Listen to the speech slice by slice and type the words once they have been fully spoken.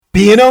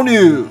B&O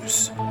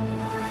News.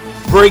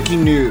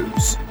 Breaking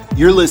news.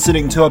 You're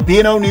listening to a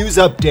B&O News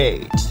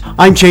update.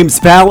 I'm James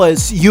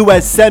Valles.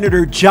 U.S.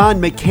 Senator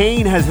John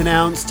McCain has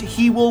announced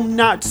he will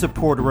not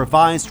support a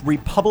revised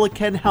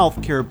Republican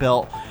health care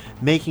bill,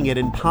 making it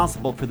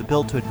impossible for the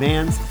bill to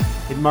advance.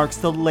 It marks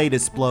the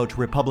latest blow to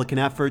Republican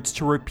efforts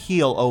to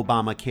repeal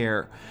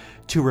Obamacare.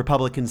 Two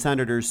Republican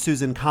senators,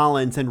 Susan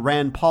Collins and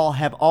Rand Paul,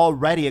 have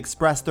already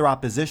expressed their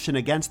opposition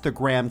against the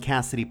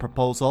Graham-Cassidy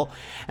proposal,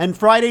 and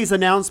Friday's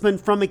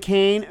announcement from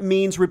McCain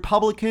means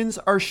Republicans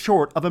are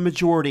short of a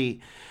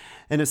majority.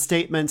 In a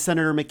statement,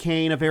 Senator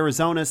McCain of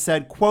Arizona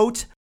said,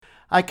 quote,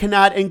 "I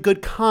cannot in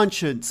good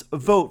conscience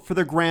vote for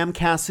the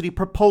Graham-Cassidy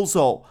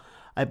proposal.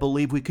 I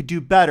believe we could do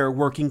better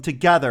working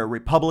together,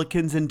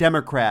 Republicans and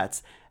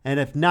Democrats, and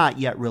have not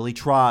yet really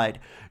tried.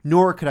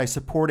 Nor could I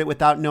support it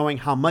without knowing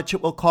how much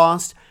it will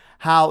cost,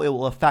 how it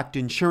will affect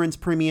insurance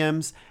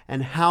premiums,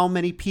 and how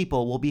many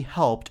people will be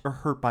helped or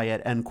hurt by it,"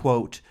 end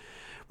quote.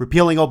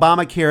 Repealing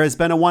Obamacare has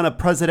been one of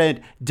President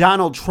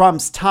Donald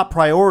Trump's top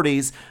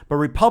priorities, but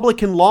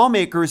Republican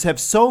lawmakers have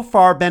so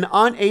far been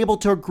unable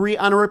to agree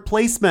on a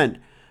replacement.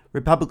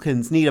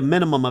 Republicans need a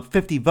minimum of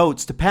 50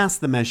 votes to pass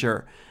the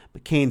measure.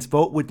 McCain's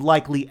vote would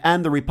likely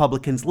end the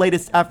Republicans'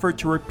 latest effort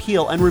to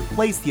repeal and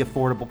replace the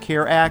Affordable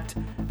Care Act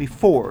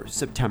before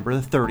September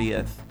the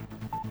 30th.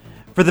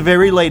 For the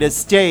very latest,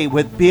 stay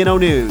with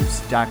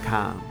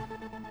BNOnews.com.